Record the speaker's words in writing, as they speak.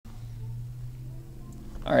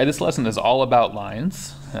All right, this lesson is all about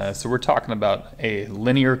lines. So we're talking about a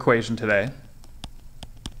linear equation today.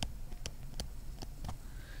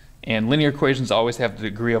 And linear equations always have the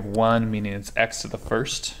degree of 1, meaning it's x to the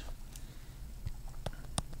first.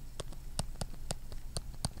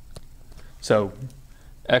 So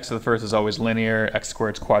x to the first is always linear, x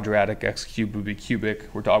squared is quadratic, x cubed would be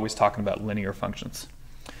cubic. We're always talking about linear functions.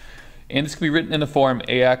 And this can be written in the form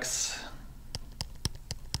ax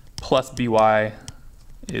plus by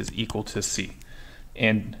is equal to c.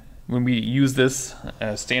 And when we use this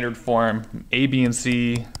standard form, a, b, and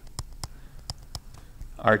c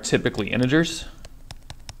are typically integers.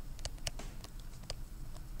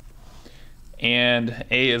 And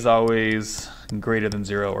a is always greater than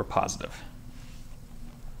 0 or positive.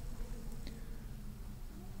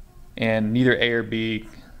 And neither a or b,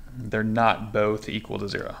 they're not both equal to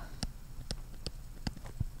 0.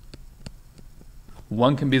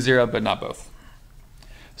 One can be 0, but not both.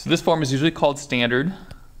 So this form is usually called standard.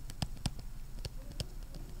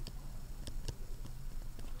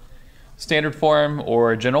 Standard form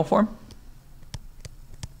or general form.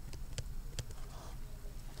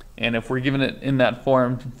 And if we're given it in that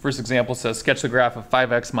form, first example says sketch the graph of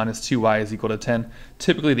 5x minus 2y is equal to 10.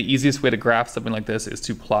 Typically the easiest way to graph something like this is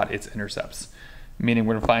to plot its intercepts. Meaning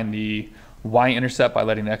we're going to find the y-intercept by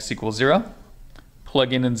letting x equal 0.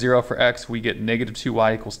 Plug in 0 for x, we get negative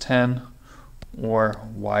 2y equals 10, or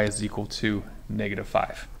y is equal to negative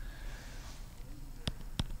 5.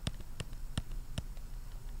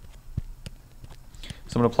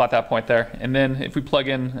 So I'm going to plot that point there. And then if we plug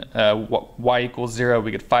in y equals 0,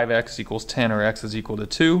 we get 5x equals 10, or x is equal to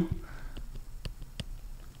 2.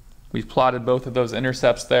 We've plotted both of those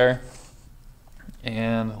intercepts there.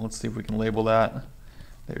 And let's see if we can label that.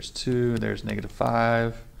 There's 2, there's negative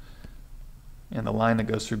 5. And the line that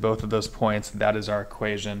goes through both of those points, that is our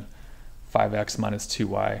equation. 5x minus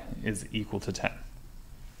 2y is equal to 10.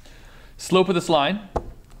 Slope of this line,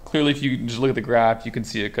 clearly if you just look at the graph, you can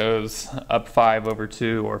see it goes up 5 over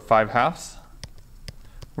 2, or 5/2,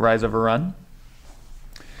 rise over run.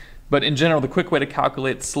 But in general, the quick way to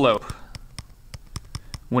calculate slope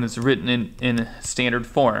when it's written in standard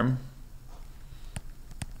form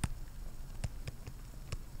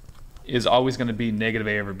is always going to be negative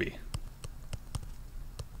a over b.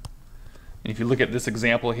 And if you look at this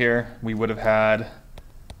example here, we would have had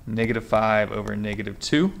negative 5 over negative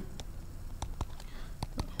 2,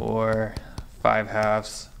 or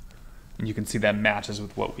 5/2, and you can see that matches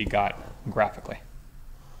with what we got graphically.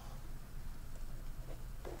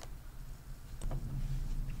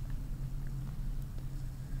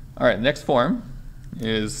 All right, next form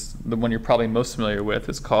is the one you're probably most familiar with.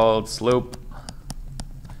 It's called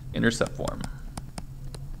slope-intercept form.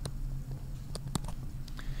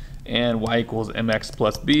 And y equals mx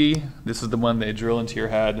plus b. This is the one they drill into your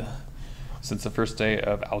head since the first day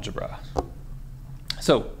of algebra.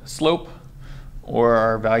 So slope, or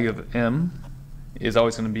our value of m, is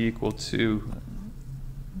always going to be equal to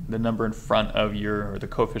the number in front of your, or the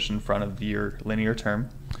coefficient in front of your linear term.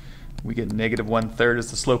 We get negative 1/3 as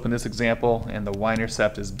the slope in this example, and the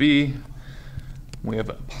y-intercept is b. We have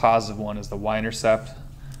a positive 1 as the y-intercept. So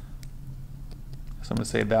I'm going to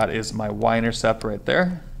say that is my y-intercept right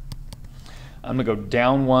there. I'm going to go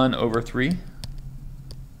down 1 over 3.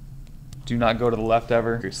 Do not go to the left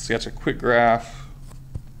ever. Sketch a quick graph.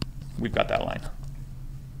 We've got that line.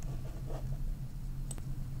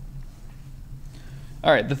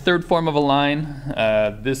 All right, the third form of a line.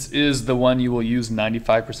 This is the one you will use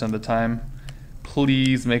 95% of the time.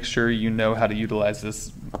 Please make sure you know how to utilize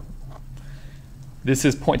this. This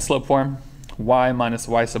is point slope form. Y minus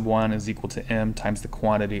y sub 1 is equal to m times the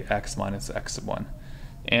quantity x minus x sub 1.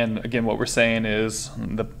 And again, what we're saying is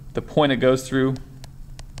the point it goes through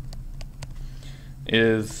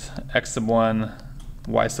is x sub 1,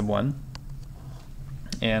 y sub 1.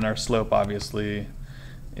 And our slope obviously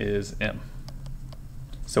is m.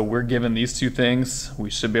 So we're given these two things.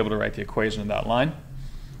 We should be able to write the equation of that line.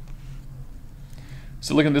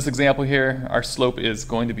 So look at this example here. Our slope is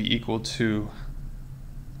going to be equal to,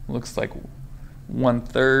 looks like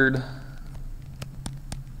 1/3.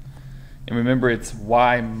 And remember, it's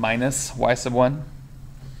y minus y sub 1.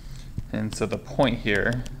 And so the point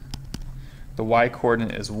here, the y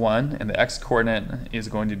coordinate is 1, and the x coordinate is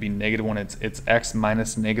going to be negative 1. It's x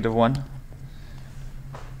minus negative 1.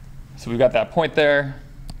 So we've got that point there.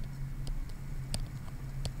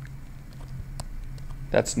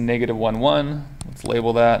 That's negative 1, 1. Let's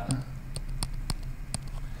label that.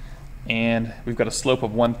 And we've got a slope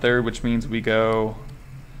of 1/3, which means we go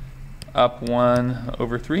up 1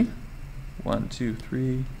 over 3. 1, 2,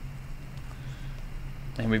 3.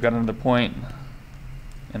 And we've got another point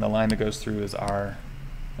and the line that goes through is our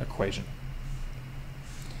equation.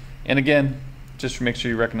 And again, just to make sure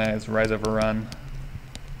you recognize rise over run,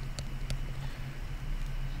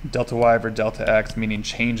 delta y over delta x, meaning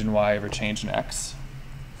change in y over change in x.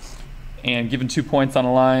 And given 2 points on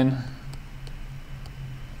a line,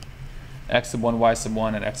 x sub 1, y sub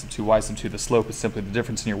 1, and x sub 2, y sub 2, the slope is simply the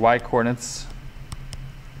difference in your y coordinates,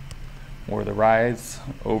 or the rise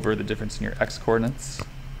over the difference in your x coordinates,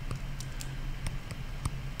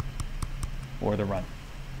 or the run.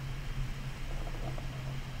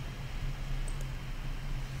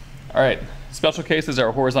 All right, special cases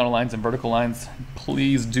are horizontal lines and vertical lines.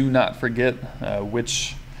 Please do not forget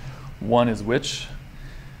which one is which.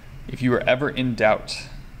 If you are ever in doubt,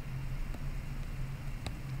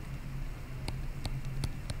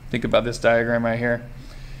 think about this diagram right here.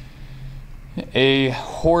 A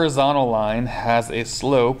horizontal line has a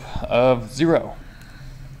slope of 0.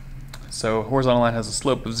 So a horizontal line has a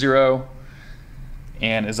slope of 0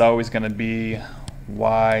 and is always going to be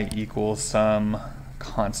y equals some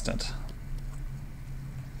constant.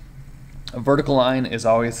 A vertical line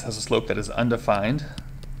always has a slope that is undefined,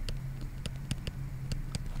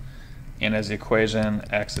 and as the equation,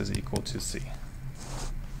 x is equal to c,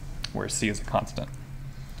 where c is a constant.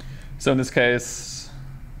 So in this case,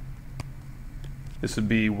 this would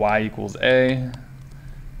be y equals a,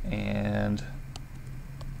 and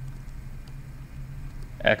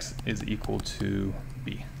x is equal to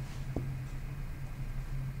b.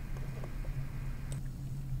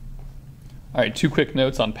 All right, 2 quick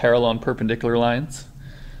notes on parallel and perpendicular lines.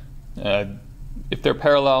 If they're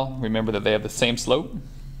parallel, remember that they have the same slope.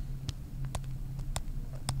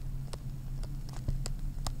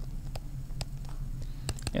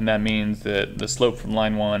 And that means that the slope from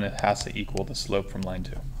line 1 has to equal the slope from line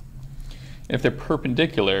 2. If they're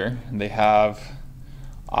perpendicular, they have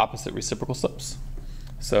opposite reciprocal slopes.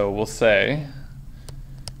 So we'll say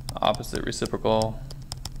opposite reciprocal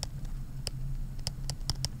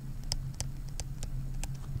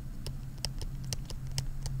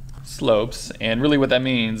slopes, and really what that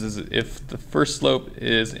means is if the first slope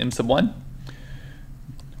is m sub 1,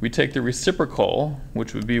 we take the reciprocal,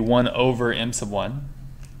 which would be 1 over m sub 1,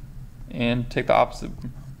 and take the opposite,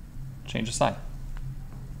 change the sign.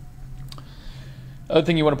 Other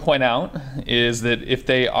thing you want to point out is that if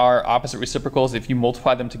they are opposite reciprocals, if you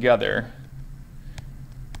multiply them together,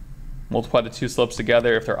 multiply the 2 slopes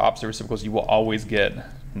together, if they're opposite reciprocals, you will always get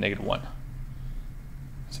 -1.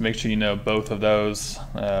 So make sure you know both of those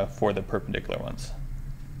for the perpendicular ones.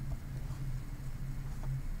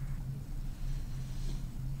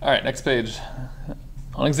 All right, next page.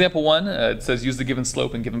 On example 1, it says use the given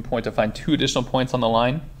slope and given point to find 2 additional points on the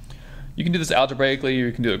line. You can do this algebraically or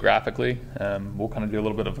you can do it graphically. We'll kind of do a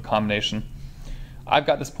little bit of a combination. I've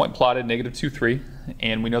got this point plotted, -2, 3,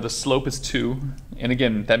 and we know the slope is 2. And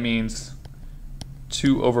again, that means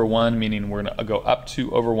 2 over 1, meaning we're going to go up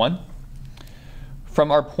 2 over 1. From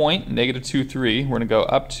our point, -2, 3, we're going to go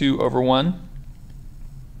up 2 over 1.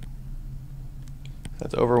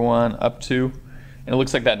 That's over 1, up 2. And it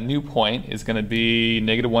looks like that new point is going to be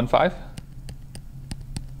 -1, 5.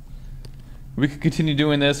 We could continue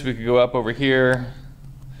doing this. We could go up over here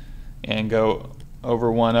and go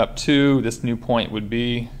over 1, up 2. This new point would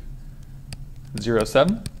be 0,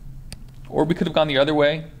 7. Or we could have gone the other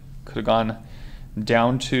way. Could have gone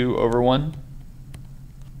down 2 over 1.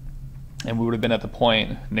 And we would have been at the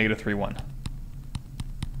point -3, 1.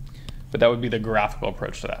 But that would be the graphical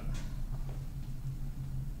approach to that.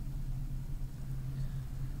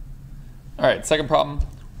 All right, second problem.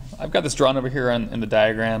 I've got this drawn over here in the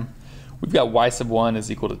diagram. We've got y sub 1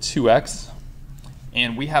 is equal to 2x,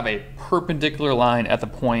 and we have a perpendicular line at the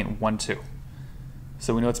point 1, 2.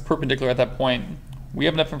 So we know it's perpendicular at that point. We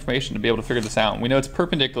have enough information to be able to figure this out. We know it's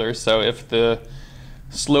perpendicular, so if the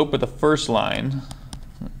slope of the first line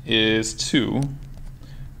is 2,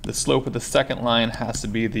 the slope of the second line has to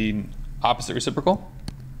be the opposite reciprocal.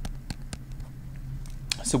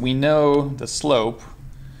 So we know the slope.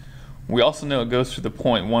 We also know it goes through the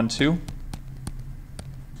point 1, 2.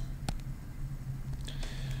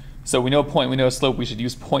 So we know a point, we know a slope, we should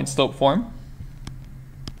use point slope form.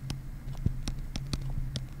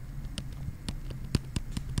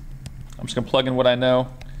 I'm just going to plug in what I know.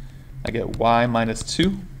 I get y minus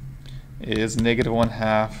 2 is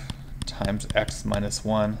 -1/2 times x minus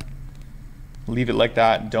 1. Leave it like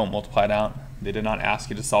that, don't multiply it out. They did not ask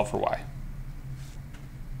you to solve for y.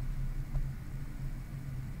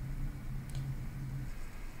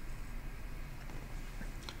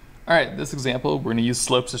 All right, this example, we're going to use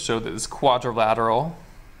slopes to show that this quadrilateral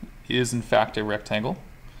is in fact a rectangle.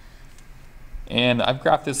 And I've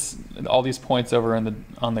graphed all these points over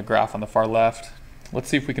on the graph on the far left. Let's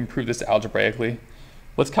see if we can prove this algebraically.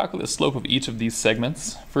 Let's calculate the slope of each of these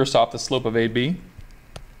segments. First off, the slope of AB.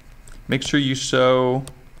 Make sure you show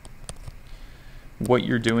what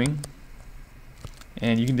you're doing.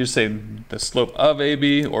 And you can just say the slope of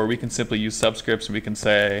AB, or we can simply use subscripts and we can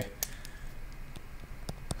say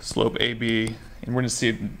slope AB. And we're going to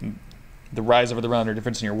see the rise over the run or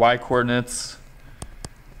difference in your y coordinates.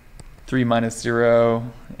 3 minus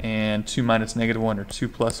 0 and 2 minus negative 1 or 2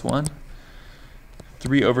 plus 1.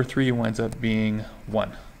 3 over 3 winds up being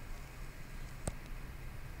 1.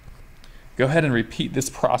 Go ahead and repeat this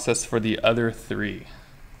process for the other 3.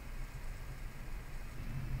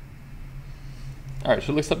 All right,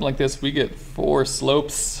 so it looks something like this. We get 4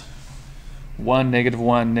 slopes, 1, negative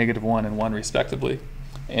 1, negative 1, and 1 respectively.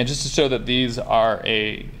 And just to show that these are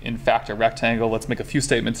in fact a rectangle, let's make a few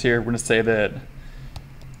statements here. We're going to say that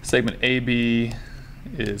segment AB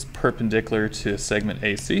is perpendicular to segment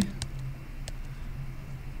AC.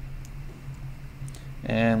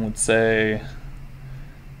 And let's say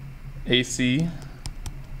AC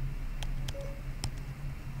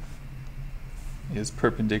is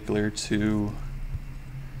perpendicular to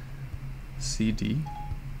CD.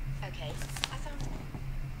 Okay, I found it.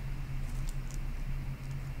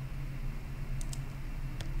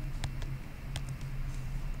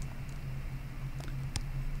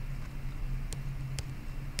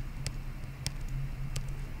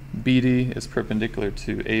 BD is perpendicular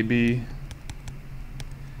to AB,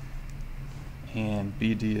 and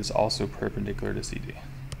BD is also perpendicular to CD.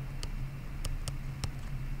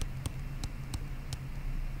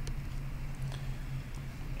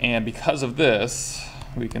 And because of this,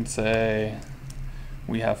 we can say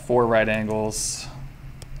we have 4 right angles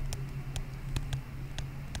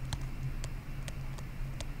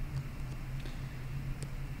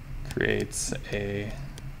creates a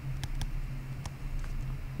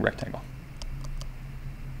rectangle.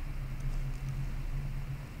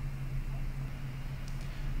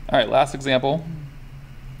 All right, last example.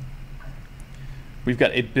 We've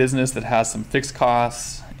got a business that has some fixed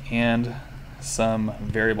costs and some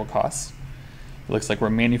variable costs. It looks like we're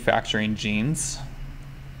manufacturing jeans.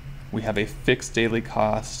 We have a fixed daily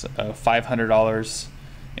cost of $500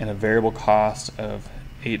 and a variable cost of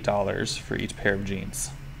 $8 for each pair of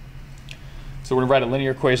jeans. So we're going to write a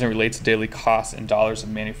linear equation that relates daily costs in dollars of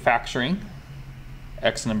manufacturing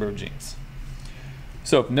X number of jeans.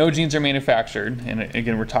 So if no jeans are manufactured, and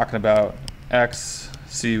again we're talking about X,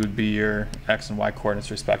 C would be your X and Y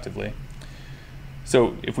coordinates respectively.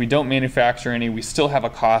 So if we don't manufacture any, we still have a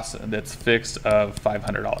cost that's fixed of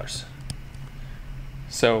 $500.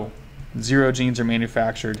 So 0 jeans are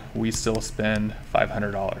manufactured, we still spend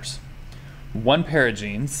 $500. 1 pair of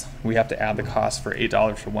jeans, we have to add the cost for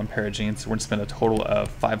 $8 for 1 pair of jeans, so we're going to spend a total of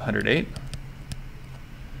 $508,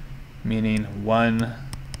 meaning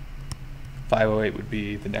 508 would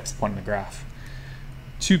be the next point in the graph.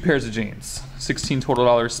 2 pairs of jeans, 16 total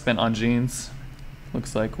dollars spent on jeans.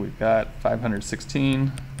 Looks like we've got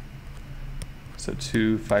 516, so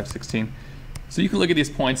 2, 516. So you can look at these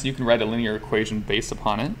points and you can write a linear equation based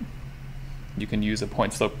upon it. You can use a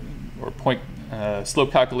point slope or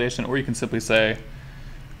slope calculation, or you can simply say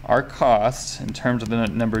our cost in terms of the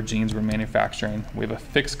number of jeans we're manufacturing. We have a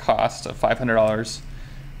fixed cost of $500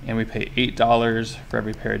 and we pay $8 for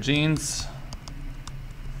every pair of jeans.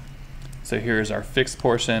 So here is our fixed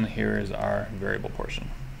portion, here is our variable portion.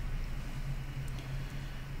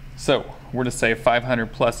 So we're going to say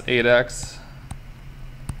 500 plus 8x.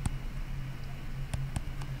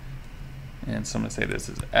 And so I'm going to say this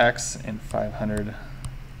is x and 500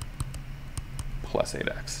 plus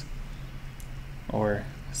 8x. Or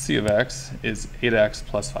C of x is 8x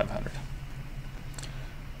plus 500.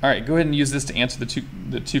 All right, go ahead and use this to answer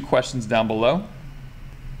the two questions down below.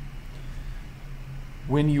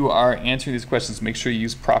 When you are answering these questions, make sure you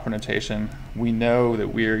use proper notation. We know that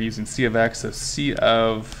we are using C of x, so C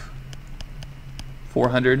of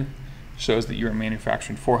 400 shows that you are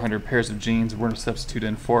manufacturing 400 pairs of jeans. We're going to substitute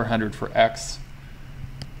in 400 for x.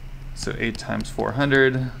 So 8 times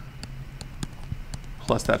 400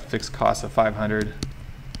 plus that fixed cost of 500.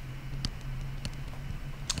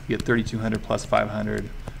 You get 3,200 plus 500,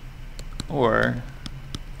 or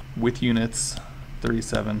with units,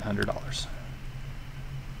 $3,700.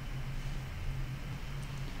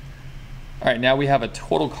 All right, now we have a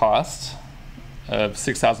total cost of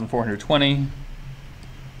 $6,420.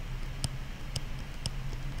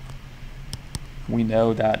 We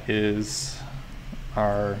know that is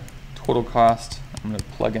our total cost. I'm going to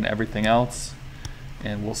plug in everything else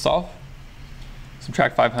and we'll solve.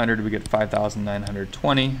 Subtract 500, we get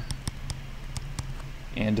 5,920.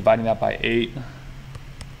 and dividing that by 8,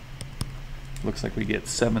 looks like we get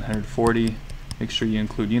 740. Make sure you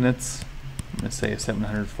include units. I'm going to say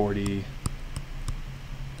 740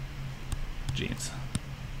 genes.